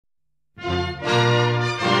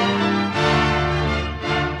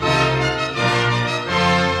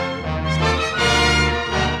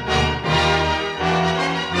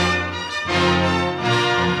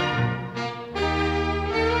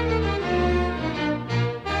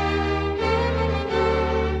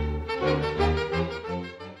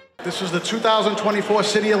This is the 2024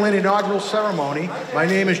 City of Lynn inaugural ceremony. My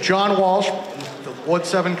name is John Walsh, the Ward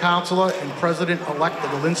 7 Councilor and President-elect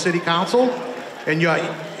of the Lynn City Council, and your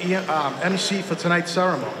MC for tonight's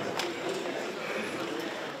ceremony.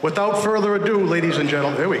 Without further ado, ladies and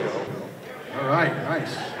gentlemen, there we go. All right,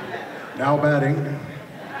 nice. Now batting.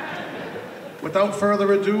 Without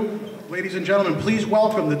further ado, ladies and gentlemen, please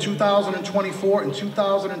welcome the 2024 and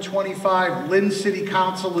 2025 Lynn City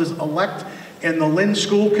Councilors-elect and the Lynn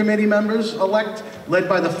School Committee members-elect, led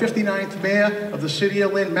by the 59th Mayor of the City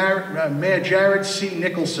of Lynn, Mayor Jared C.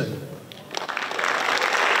 Nicholson.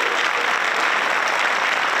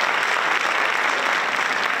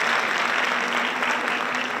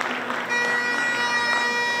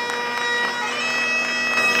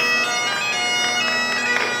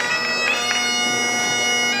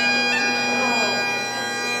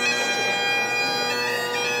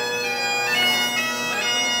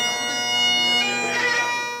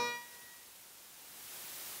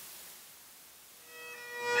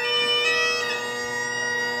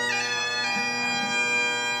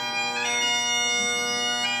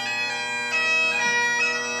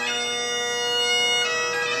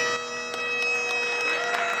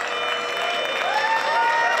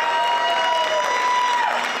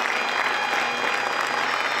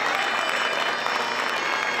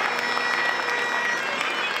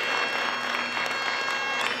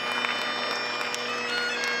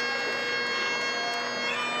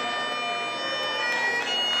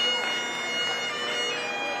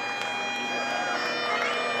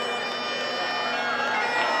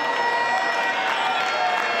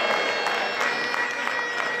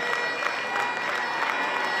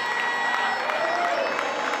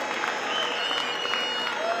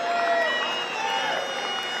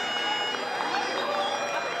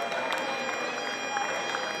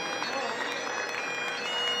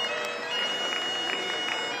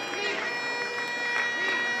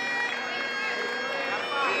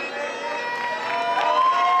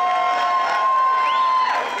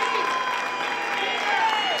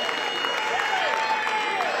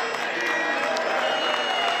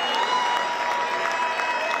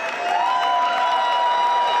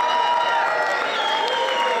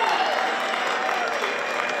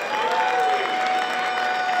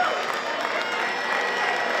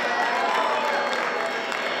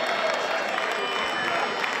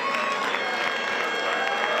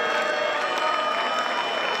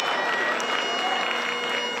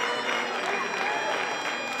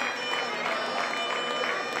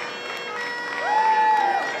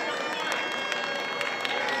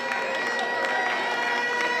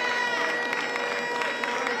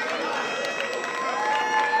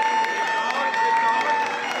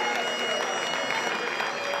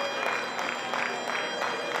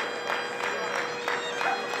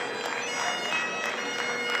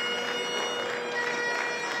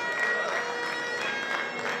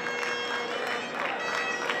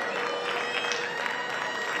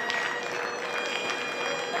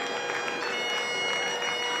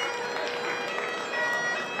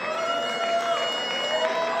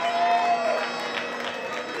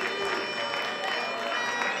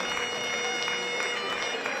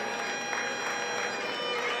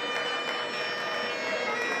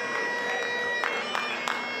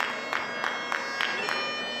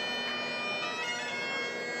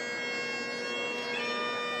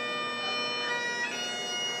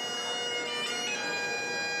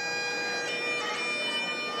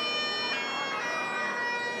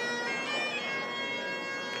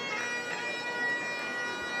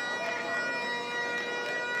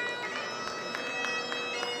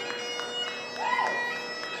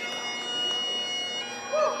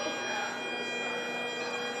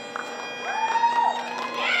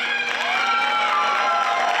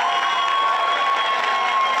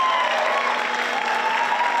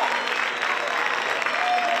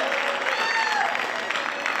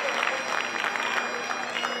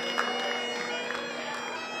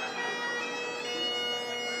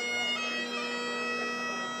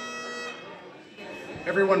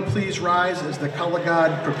 Everyone please rise as the color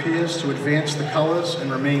guard prepares to advance the colors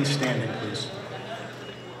and remain standing, please.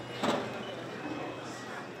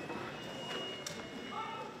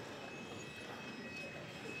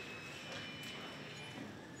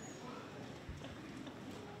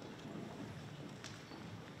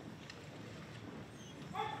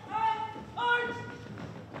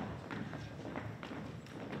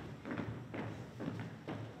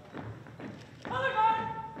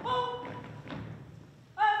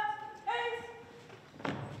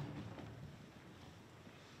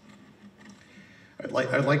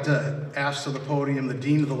 I'd like to ask to the podium the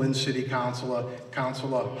Dean of the Lynn City Councilor,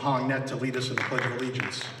 Councilor Hong Net, to lead us in the Pledge of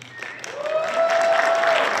Allegiance.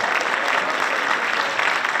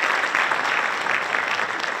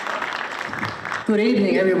 Good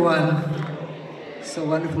evening, everyone. So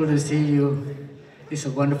wonderful to see you. It's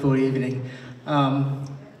a wonderful evening.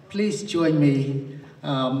 Please join me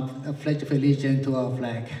a pledge of allegiance to our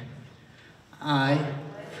flag. I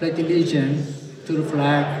pledge allegiance to the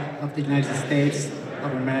flag of the United States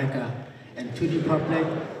of America and to the republic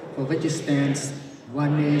for which it stands,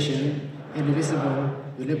 one nation, indivisible,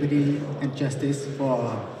 with liberty and justice for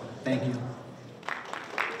all. Thank you.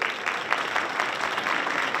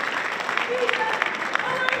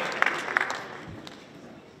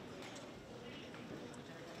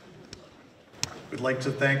 We'd like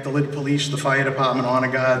to thank the Lynn Police, the Fire Department,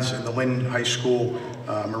 Honor Guards, and the Lynn High School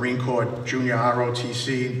Marine Corps Junior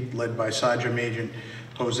ROTC, led by Sergeant Major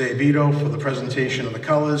Jose Vito, for the presentation of the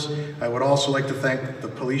colors. I would also like to thank the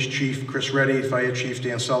Police Chief, Chris Reddy, Fire Chief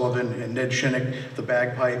Dan Sullivan, and Ned Shinnick, the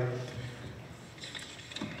bagpipe.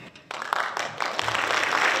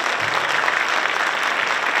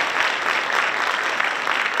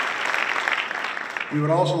 We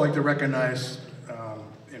would also like to recognize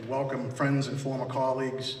and welcome friends and former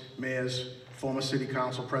colleagues, mayors, former city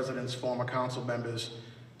council presidents, former council members,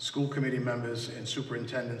 school committee members, and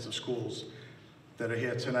superintendents of schools that are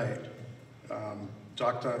here tonight.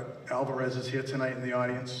 Dr. Alvarez is here tonight in the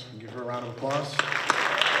audience. Give her a round of applause.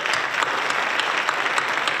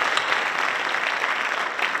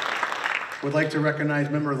 Would like to recognize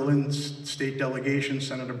member of the Lynn State Delegation,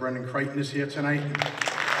 Senator Brendan Creighton is here tonight.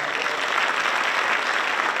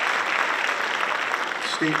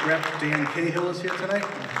 State Rep Dan Cahill is here tonight.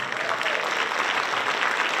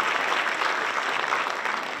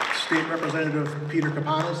 State Representative Peter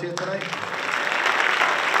Capano is here tonight.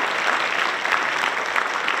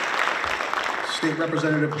 State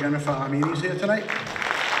Representative Jennifer Armini is here tonight.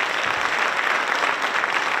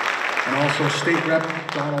 And also State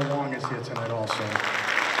Rep Donald Wong is here tonight also.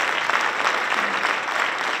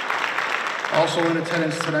 Also in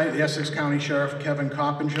attendance tonight, the Essex County Sheriff Kevin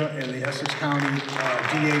Coppinger and the Essex County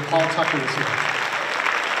DA Paul Tucker is here.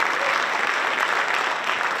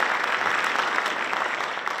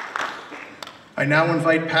 I now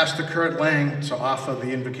invite Pastor Kurt Lang to offer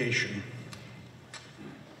the invocation.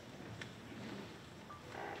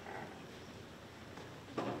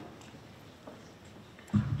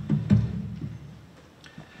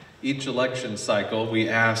 Each election cycle, we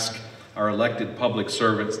ask our elected public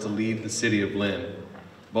servants to lead the city of Lynn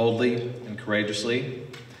boldly and courageously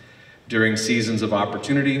during seasons of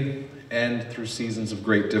opportunity and through seasons of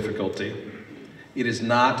great difficulty. It is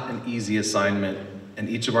not an easy assignment, and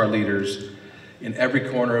each of our leaders in every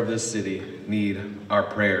corner of this city need our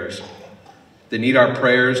prayers. They need our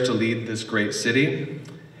prayers to lead this great city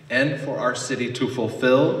and for our city to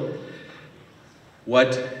fulfill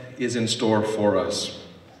what is in store for us.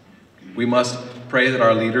 We must pray that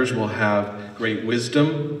our leaders will have great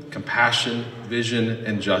wisdom, compassion, vision,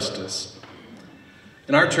 and justice.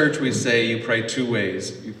 In our church, we say you pray two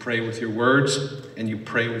ways. You pray with your words and you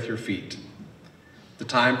pray with your feet. The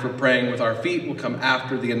time for praying with our feet will come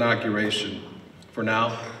after the inauguration. For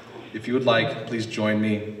now, if you would like, please join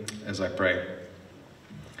me as I pray.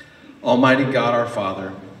 Almighty God, our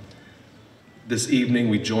Father, this evening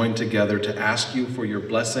we join together to ask you for your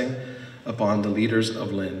blessing upon the leaders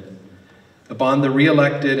of Lynn. Upon the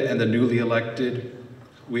re-elected and the newly elected,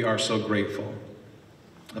 we are so grateful.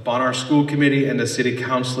 Upon our school committee and the city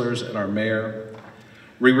councilors and our mayor,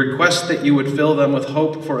 we request that you would fill them with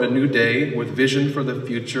hope for a new day, with vision for the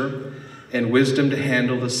future, and wisdom to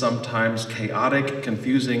handle the sometimes chaotic,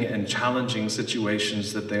 confusing, and challenging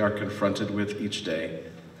situations that they are confronted with each day.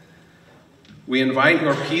 We invite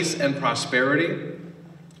your peace and prosperity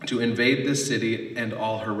to invade this city and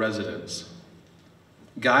all her residents.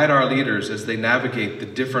 Guide our leaders as they navigate the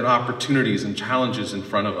different opportunities and challenges in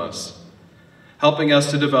front of us, helping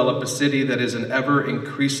us to develop a city that is an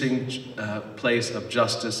ever-increasing place of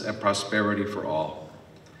justice and prosperity for all.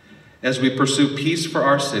 As we pursue peace for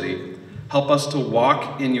our city, help us to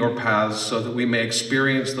walk in your paths so that we may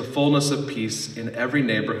experience the fullness of peace in every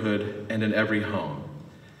neighborhood and in every home.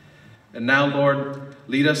 And now, Lord,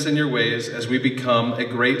 lead us in your ways as we become a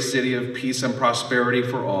great city of peace and prosperity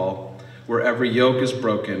for all, where every yoke is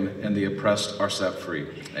broken and the oppressed are set free.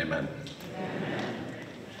 Amen.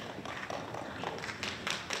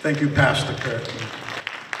 Thank you, Pastor Kurt.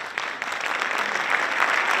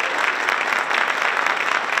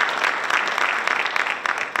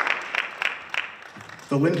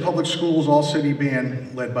 The Lynn Public Schools All-City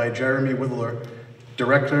Band, led by Jeremy Withler,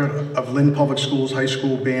 Director of Lynn Public Schools High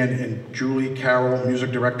School Band, and Julie Carroll,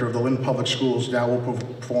 Music Director of the Lynn Public Schools, now will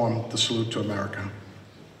perform the Salute to America.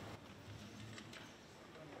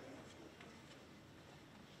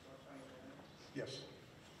 Yes.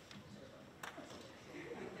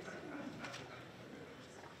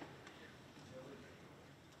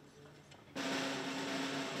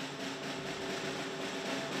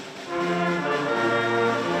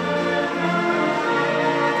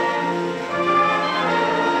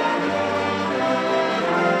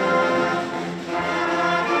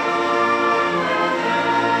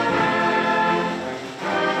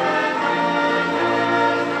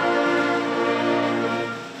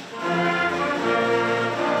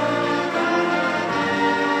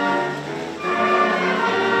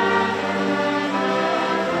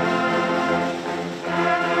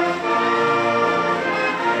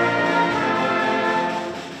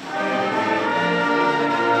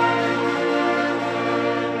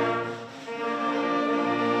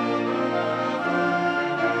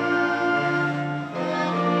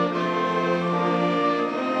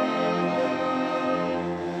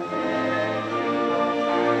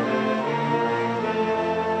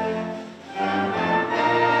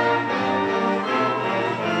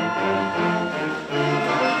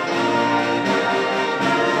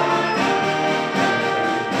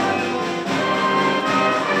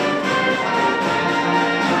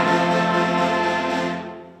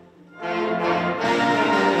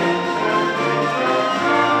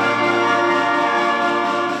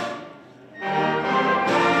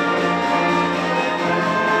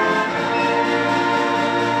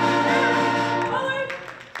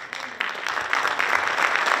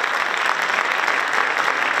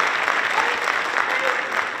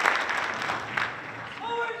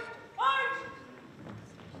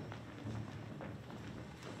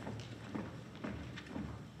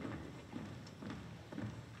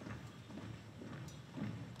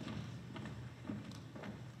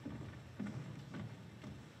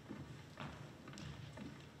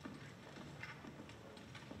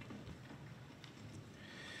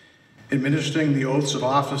 Administering the oaths of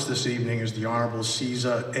office this evening is the Honorable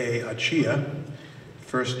Cesar A. Achia,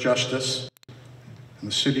 First Justice, and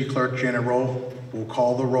the City Clerk Janet Rowe will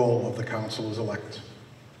call the roll of the councilors-elect.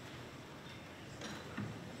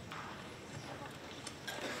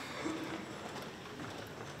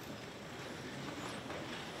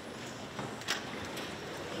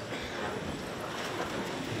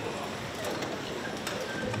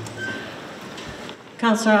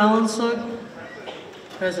 Councillor Alinsug,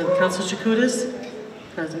 President Councillor Chakoutis,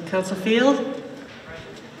 President Councillor Field,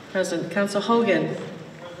 President Councillor Hogan,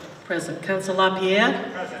 President Councillor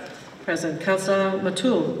LaPierre, President Councillor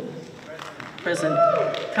Matul, President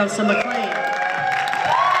Councillor McClain,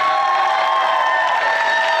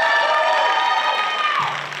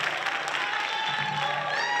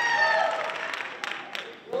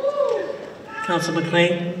 Councillor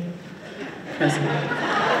McClain, President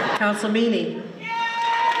Councillor Meaney,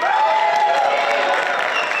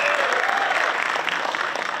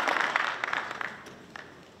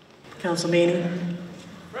 Councillor Meaney.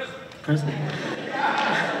 President.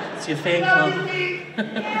 It's your fan club.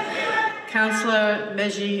 Councillor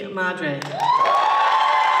Megie-Maddrey.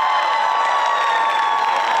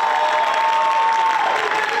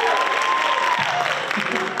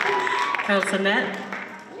 Councillor Net.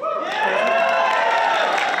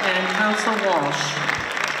 And Councillor Walsh.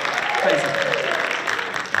 Present.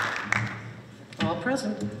 All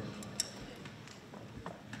present.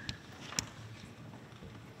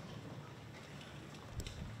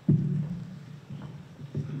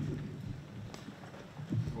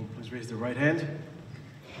 Raise the right hand.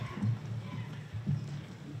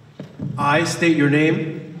 I state your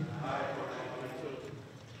name.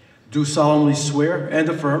 Do solemnly swear and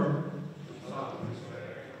affirm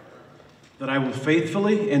that I will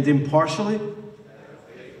faithfully and impartially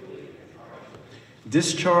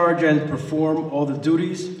discharge and perform all the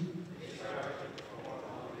duties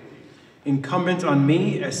incumbent on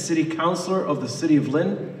me as City Councilor of the City of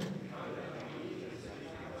Lynn,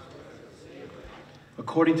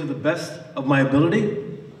 according to the best of my ability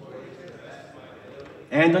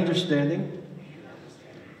and understanding,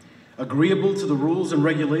 agreeable to the rules and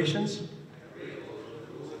regulations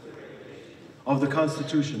of the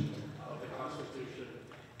Constitution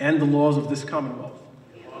and the laws of this Commonwealth,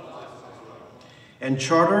 and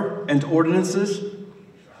charter and ordinances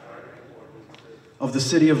of the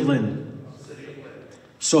City of Lynn.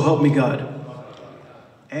 So help me God.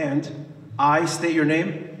 And I state your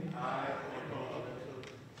name.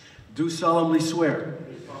 Do solemnly swear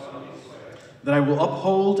that I will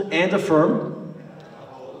uphold and affirm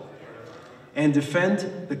and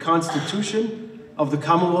defend the Constitution of the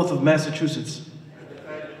Commonwealth of Massachusetts.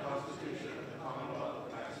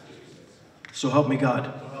 So help me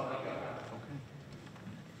God.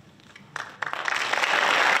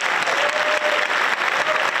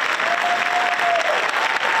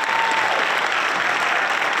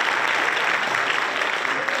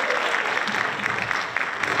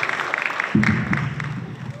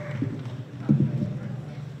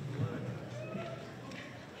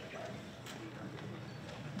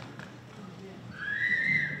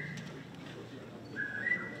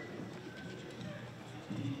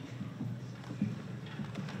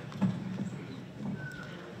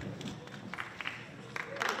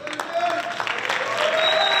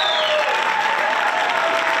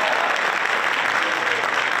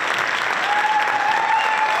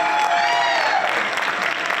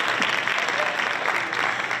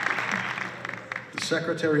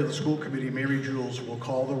 Secretary of the School Committee, Mary Jules, will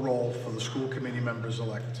call the roll for the school committee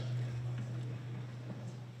members-elect.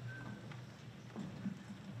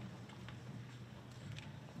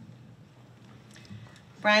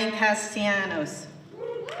 Brian Castellanos.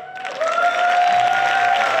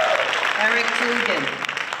 Eric Dugan.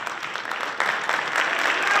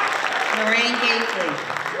 Lorraine Gately.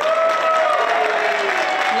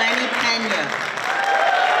 Lenny Peña.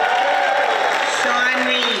 Sean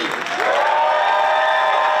Reid.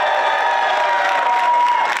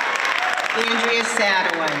 Andrea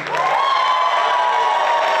Satterwhite.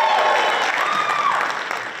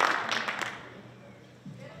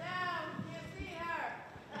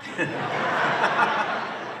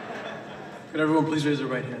 Could everyone please raise their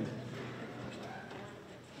right hand?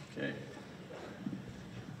 Okay.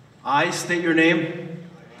 I state your name.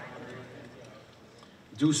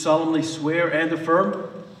 Do solemnly swear and affirm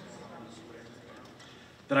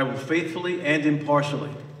that I will faithfully and impartially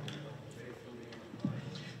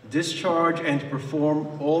discharge and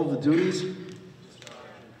perform all the duties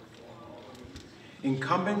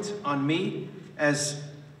incumbent on me as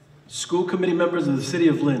school committee members of the City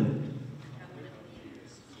of Lynn,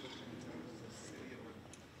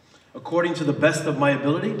 according to the best of my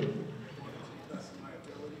ability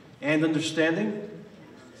and understanding,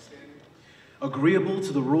 agreeable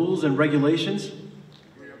to the rules and regulations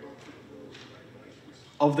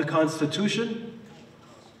of the Constitution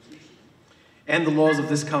and the laws of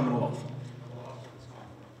this Commonwealth,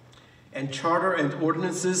 and charter and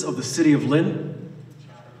ordinances of the City of Lynn.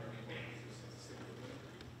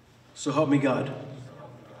 So help me God.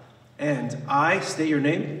 And I, state your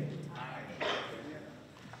name,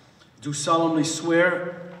 do solemnly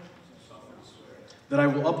swear that I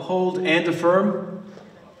will uphold and affirm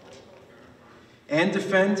and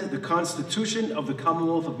defend the Constitution of the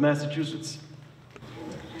Commonwealth of Massachusetts.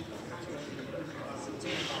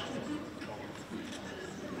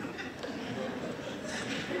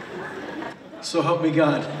 So help me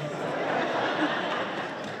God.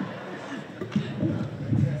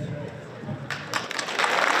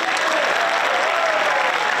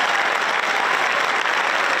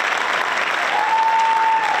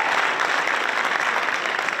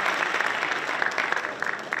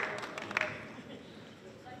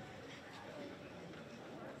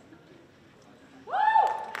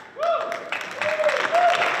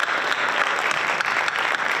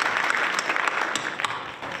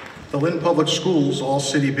 The Lynn Public Schools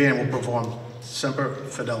All-City Band will perform Semper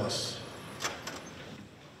Fidelis.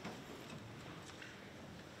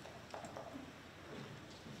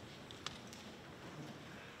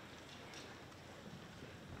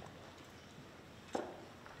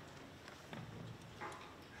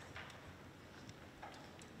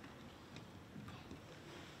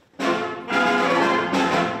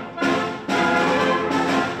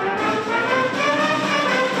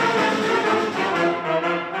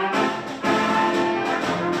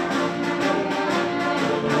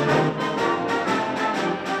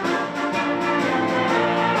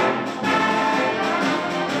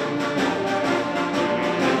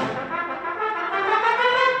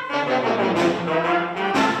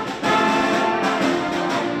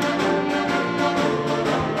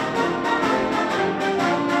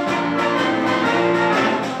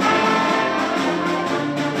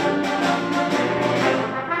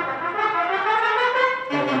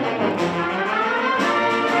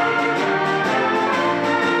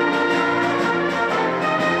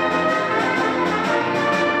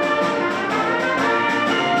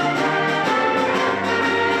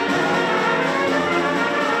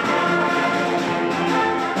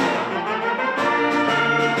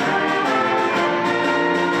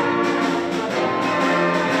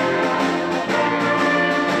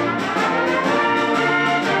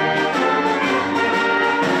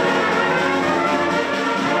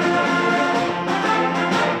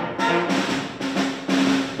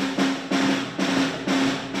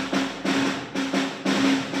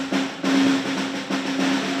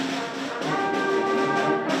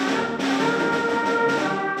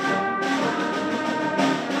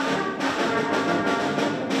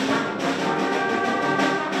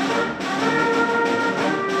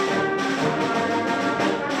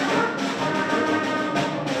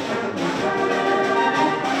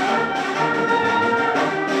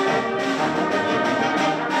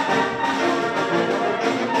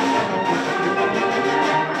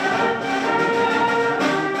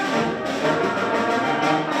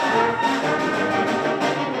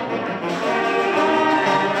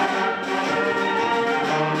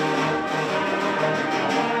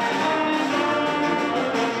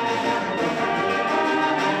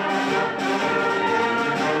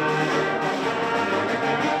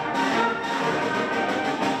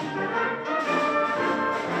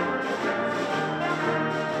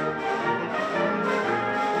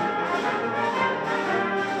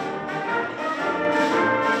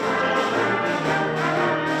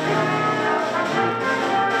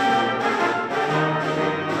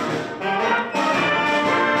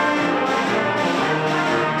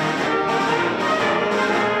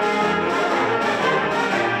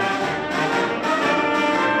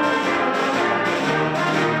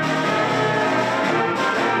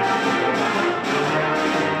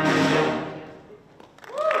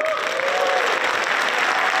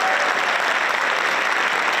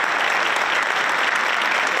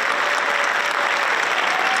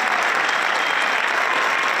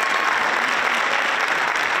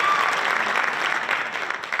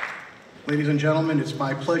 Ladies and gentlemen, it's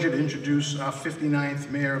my pleasure to introduce our 59th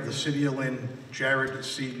Mayor of the City of Lynn, Jared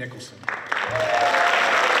C. Nicholson.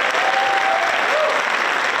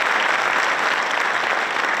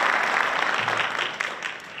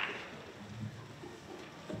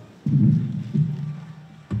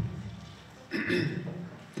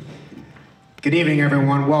 Good evening,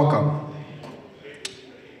 everyone. Welcome.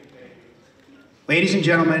 Ladies and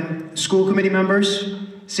gentlemen, school committee members,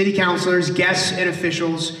 city councilors, guests, and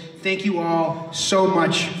officials, thank you all so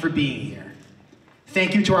much for being here.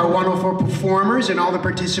 Thank you to our wonderful performers and all the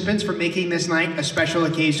participants for making this night a special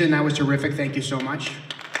occasion. That was terrific. Thank you so much.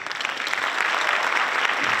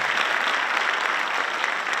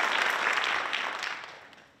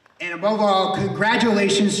 And above all,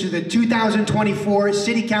 congratulations to the 2024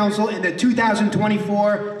 City Council and the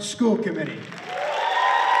 2024 School Committee.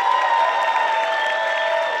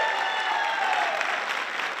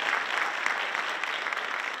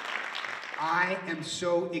 I am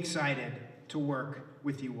so excited to work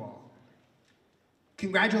with you all.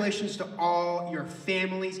 Congratulations to all your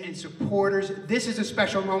families and supporters. This is a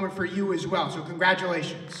special moment for you as well, so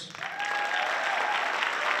congratulations.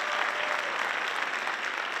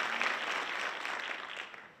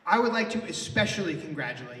 I would like to especially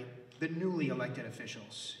congratulate the newly elected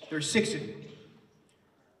officials. There are 6 of you,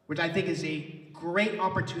 which I think is a great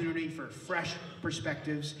opportunity for fresh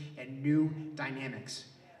perspectives and new dynamics.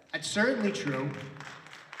 That's certainly true.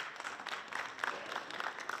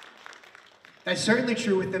 That's certainly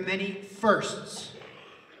true with the many firsts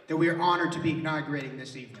that we are honored to be inaugurating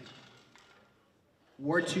this evening.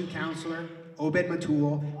 Ward 2 Councilor Obed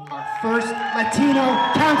Matul, our first Latino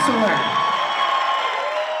councilor.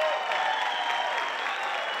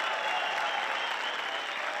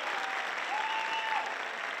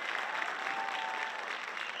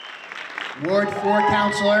 Ward 4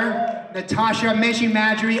 Councilor Natasha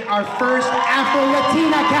Megie-Maddrey, our first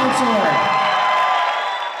Afro-Latina councilor.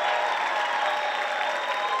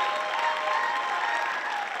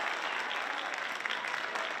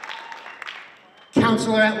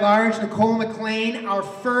 Councilor at Large Nicole McClain, our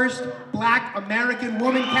first Black American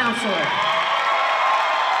woman councilor.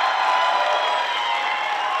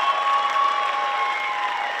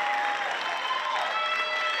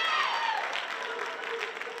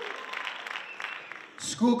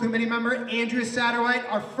 School committee member Andrea Satterwhite,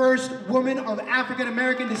 our first woman of African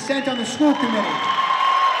American descent on the school committee.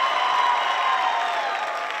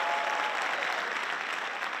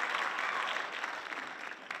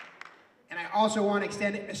 And I also want to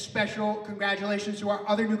extend a special congratulations to our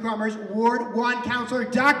other newcomers, Ward 1 Councilor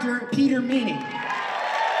Dr. Peter Meaney.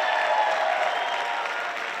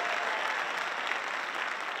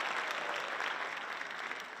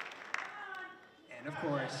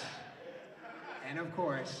 And of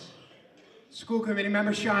course, school committee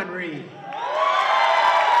member Sean Reid.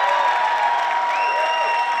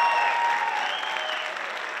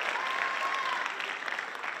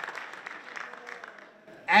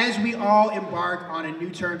 As we all embark on a new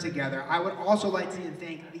term together, I would also like to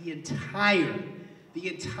thank the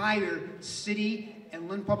entire city and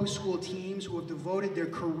Lynn Public School teams who have devoted their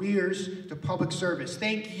careers to public service.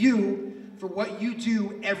 Thank you for what you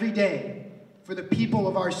do every day for the people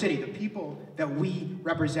of our city, the people that we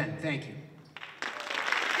represent. Thank you.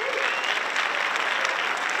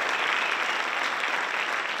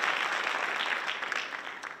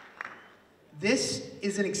 This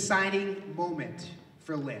is an exciting moment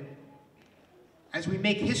for Lynn as we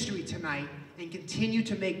make history tonight and continue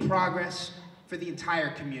to make progress for the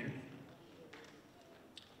entire community.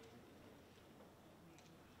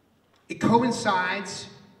 It coincides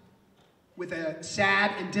with a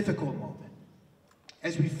sad and difficult moment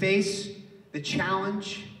as we face the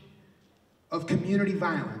challenge of community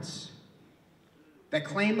violence that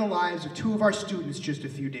claimed the lives of 2 of our students just a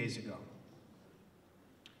few days ago.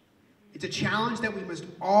 It's a challenge that we must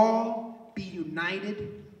all be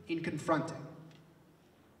united in confronting.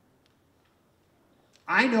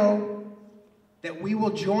 I know that we will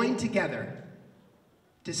join together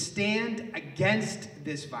to stand against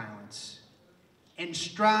this violence and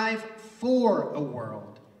strive for a world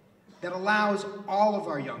that allows all of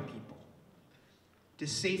our young people to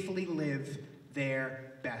safely live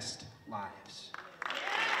their best lives.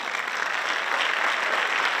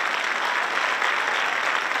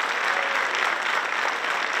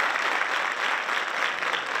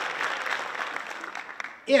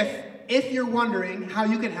 If you're wondering how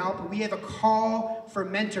you can help, we have a Call for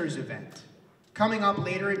Mentors event coming up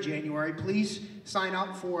later in January. Please sign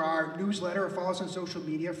up for our newsletter or follow us on social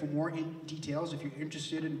media for more details if you're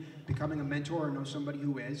interested in becoming a mentor or know somebody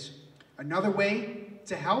who is. Another way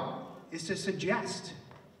to help is to suggest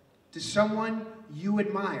to someone you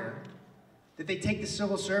admire that they take the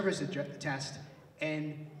civil service test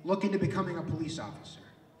and look into becoming a police officer.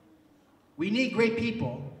 We need great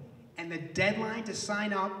people, and the deadline to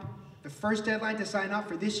sign up, the first deadline to sign up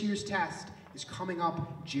for this year's test is coming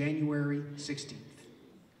up January 16th.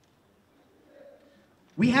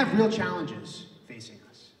 We have real challenges facing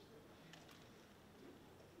us.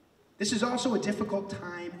 This is also a difficult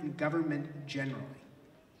time in government generally.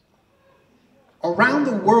 Around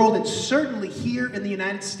the world, and certainly here in the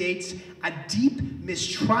United States, a deep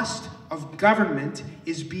mistrust of government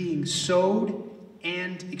is being sowed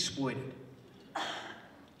and exploited.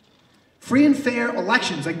 Free and fair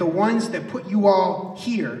elections like the ones that put you all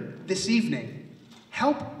here this evening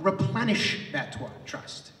help replenish that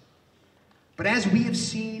trust. But as we have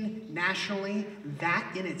seen nationally,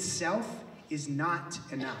 that in itself is not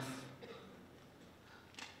enough.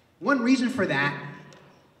 One reason for that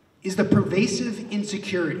is the pervasive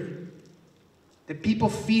insecurity that people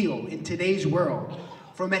feel in today's world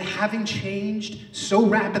from it having changed so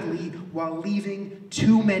rapidly while leaving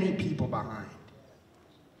too many people behind.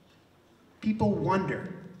 People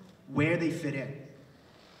wonder where they fit in.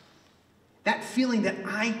 That feeling that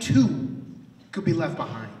I too could be left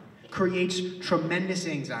behind creates tremendous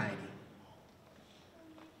anxiety.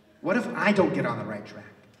 What if I don't get on the right track?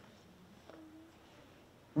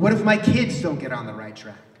 What if my kids don't get on the right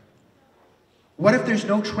track? What if there's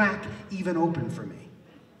no track even open for me?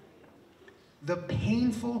 The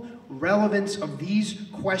painful relevance of these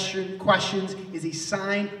questions is a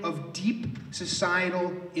sign of deep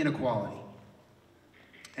societal inequality.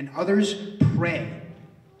 And others prey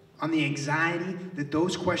on the anxiety that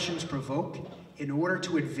those questions provoke in order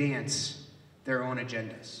to advance their own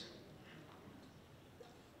agendas.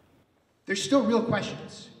 There's still real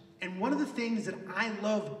questions. And one of the things that I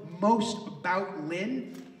love most about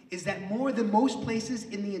Lynn is that more than most places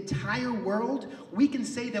in the entire world, we can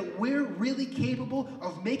say that we're really capable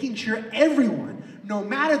of making sure everyone, no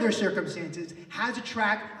matter their circumstances, has a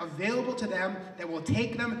track available to them that will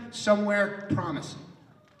take them somewhere promising.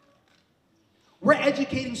 We're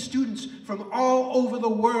educating students from all over the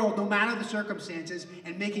world, no matter the circumstances,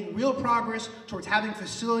 and making real progress towards having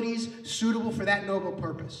facilities suitable for that noble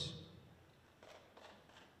purpose.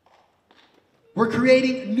 We're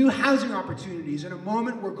creating new housing opportunities in a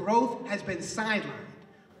moment where growth has been sidelined.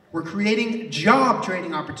 We're creating job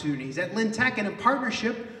training opportunities at Lynn Tech and in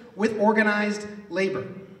partnership with organized labor.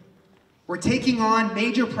 We're taking on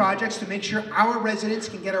major projects to make sure our residents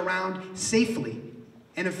can get around safely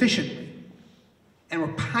and efficiently. And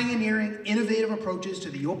we're pioneering innovative approaches to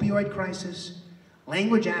the opioid crisis,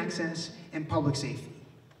 language access, and public safety.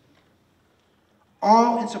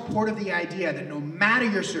 All in support of the idea that no matter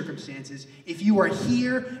your circumstances, if you are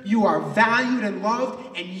here, you are valued and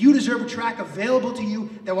loved, and you deserve a track available to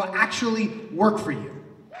you that will actually work for you.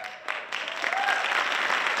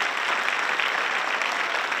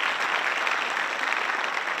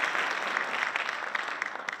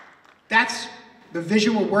 That's the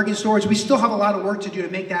vision we're working towards. We still have a lot of work to do to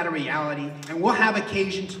make that a reality, and we'll have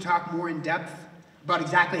occasion to talk more in depth about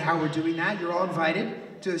exactly how we're doing that. You're all invited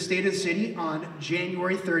to the State of the City on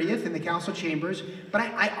January 30th in the council chambers, but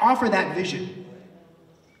I offer that vision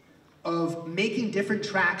of making different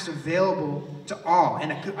tracks available to all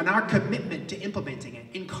and our commitment to implementing it,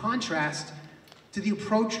 in contrast to the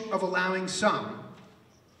approach of allowing some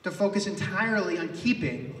to focus entirely on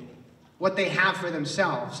keeping what they have for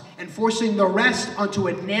themselves and forcing the rest onto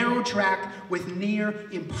a narrow track with near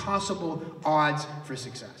impossible odds for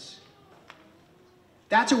success.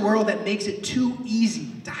 That's a world that makes it too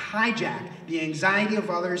easy to hijack the anxiety of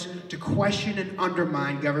others, to question and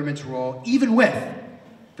undermine government's role, even with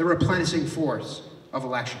the replenishing force of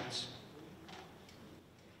elections.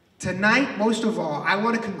 Tonight, most of all, I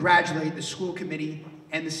want to congratulate the school committee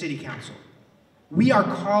and the city council. We are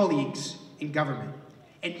colleagues in government,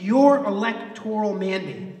 and your electoral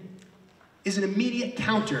mandate is an immediate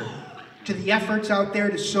counter to the efforts out there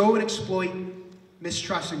to sow and exploit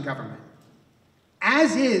mistrust in government,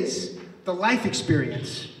 as is the life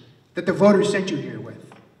experience that the voters sent you here with,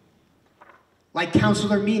 like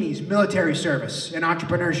Councilor Meaney's military service and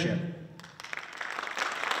entrepreneurship,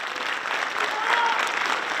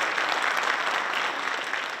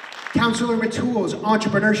 Councilor Matul's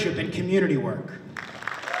entrepreneurship and community work,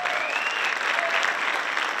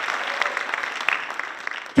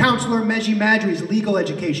 Councilor Megie-Maddrey's legal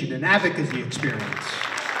education and advocacy experience,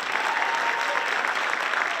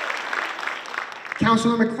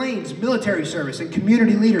 Councilor McClain's military service and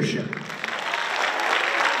community leadership,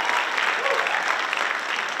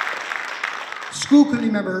 School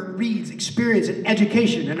Committee Member Reid's experience in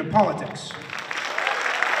education and in politics,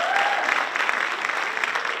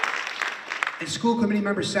 and School Committee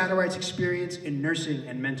Member Satterwhite's experience in nursing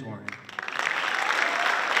and mentoring.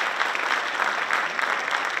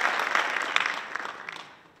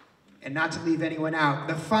 And not to leave anyone out,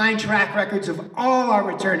 the fine track records of all our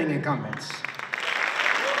returning incumbents.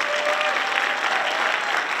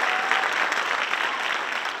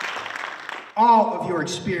 all of your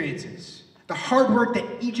experiences, the hard work that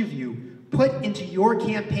each of you put into your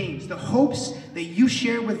campaigns, the hopes that you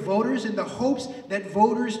shared with voters and the hopes that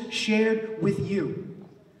voters shared with you,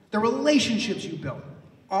 the relationships you built,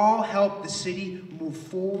 all help the city move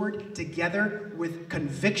forward together with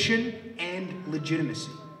conviction and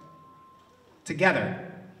legitimacy. Together,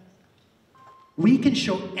 we can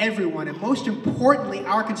show everyone, and most importantly,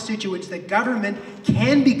 our constituents, that government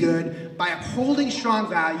can be good by upholding strong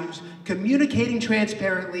values, communicating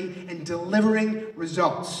transparently, and delivering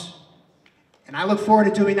results. And I look forward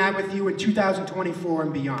to doing that with you in 2024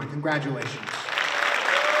 and beyond. Congratulations.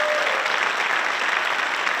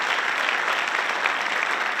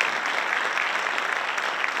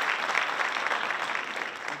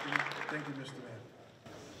 Thank you, Mr. Mayor.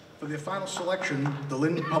 For their final selection, the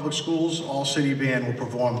Lynn Public Schools All-City Band will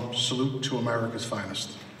perform Salute to America's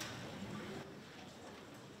Finest.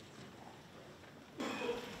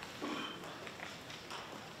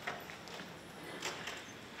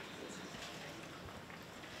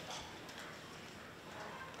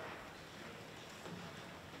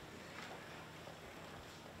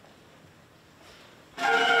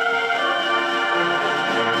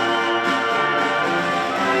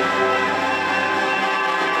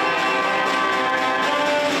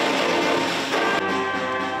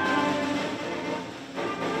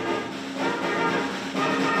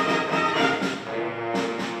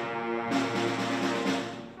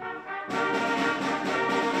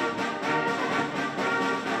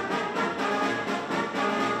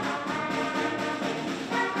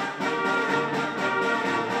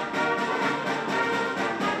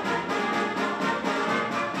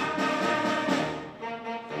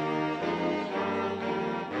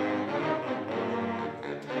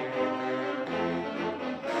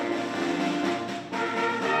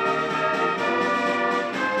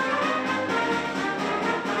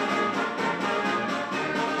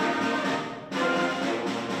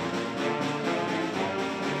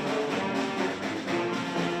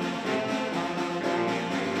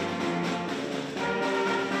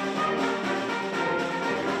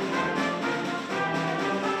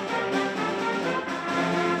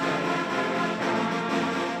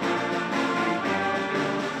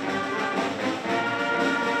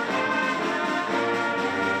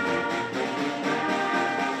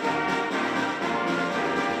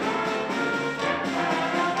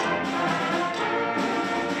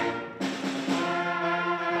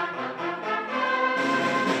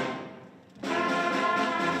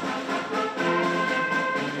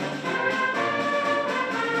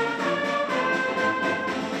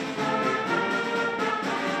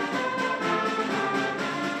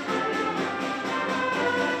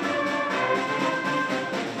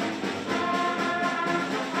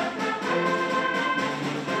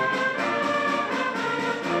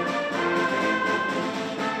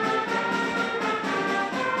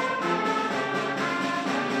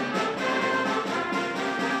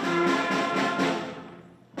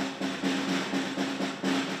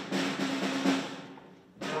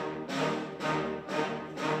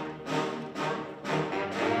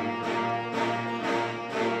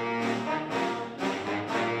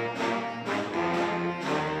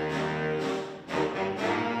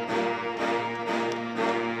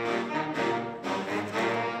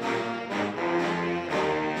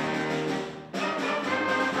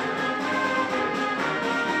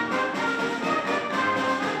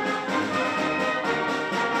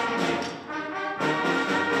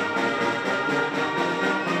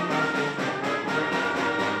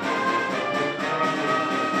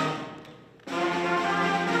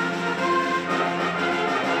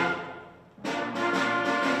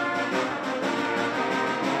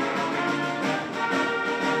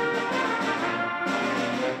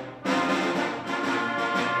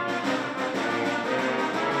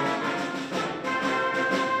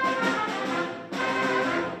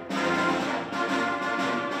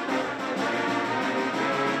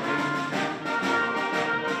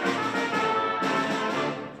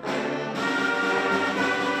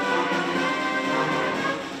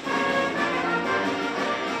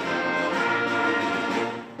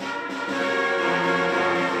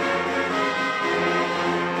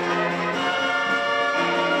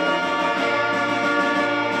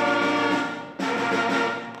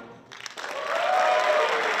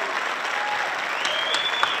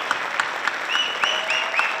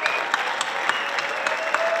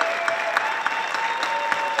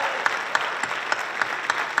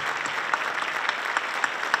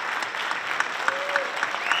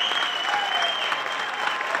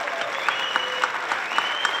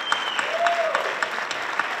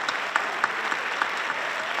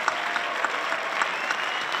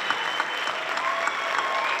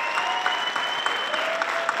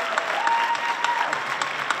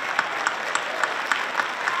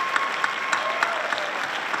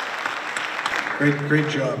 Great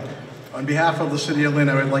job. On behalf of the City of Lynn,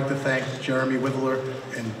 I would like to thank Jeremy Withler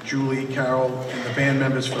and Julie Carroll and the band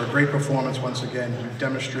members for a great performance once again. You've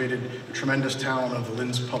demonstrated the tremendous talent of the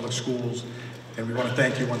Lynn's Public Schools, and we want to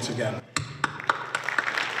thank you once again.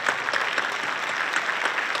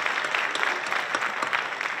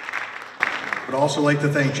 I'd also like to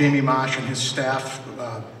thank Jamie Marsh and his staff.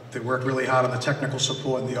 They worked really hard on the technical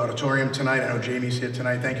support in the auditorium tonight. I know Jamie's here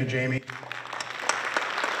tonight. Thank you, Jamie.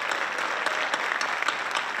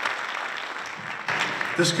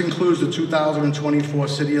 This concludes the 2024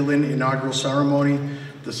 City of Lynn inaugural ceremony.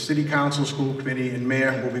 The City Council, School Committee, and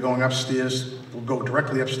Mayor will be going upstairs. We'll go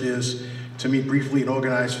directly upstairs to meet briefly and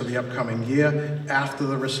organize for the upcoming year. After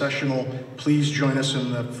the recessional, please join us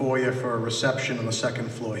in the foyer for a reception on the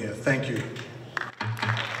second floor here. Thank you.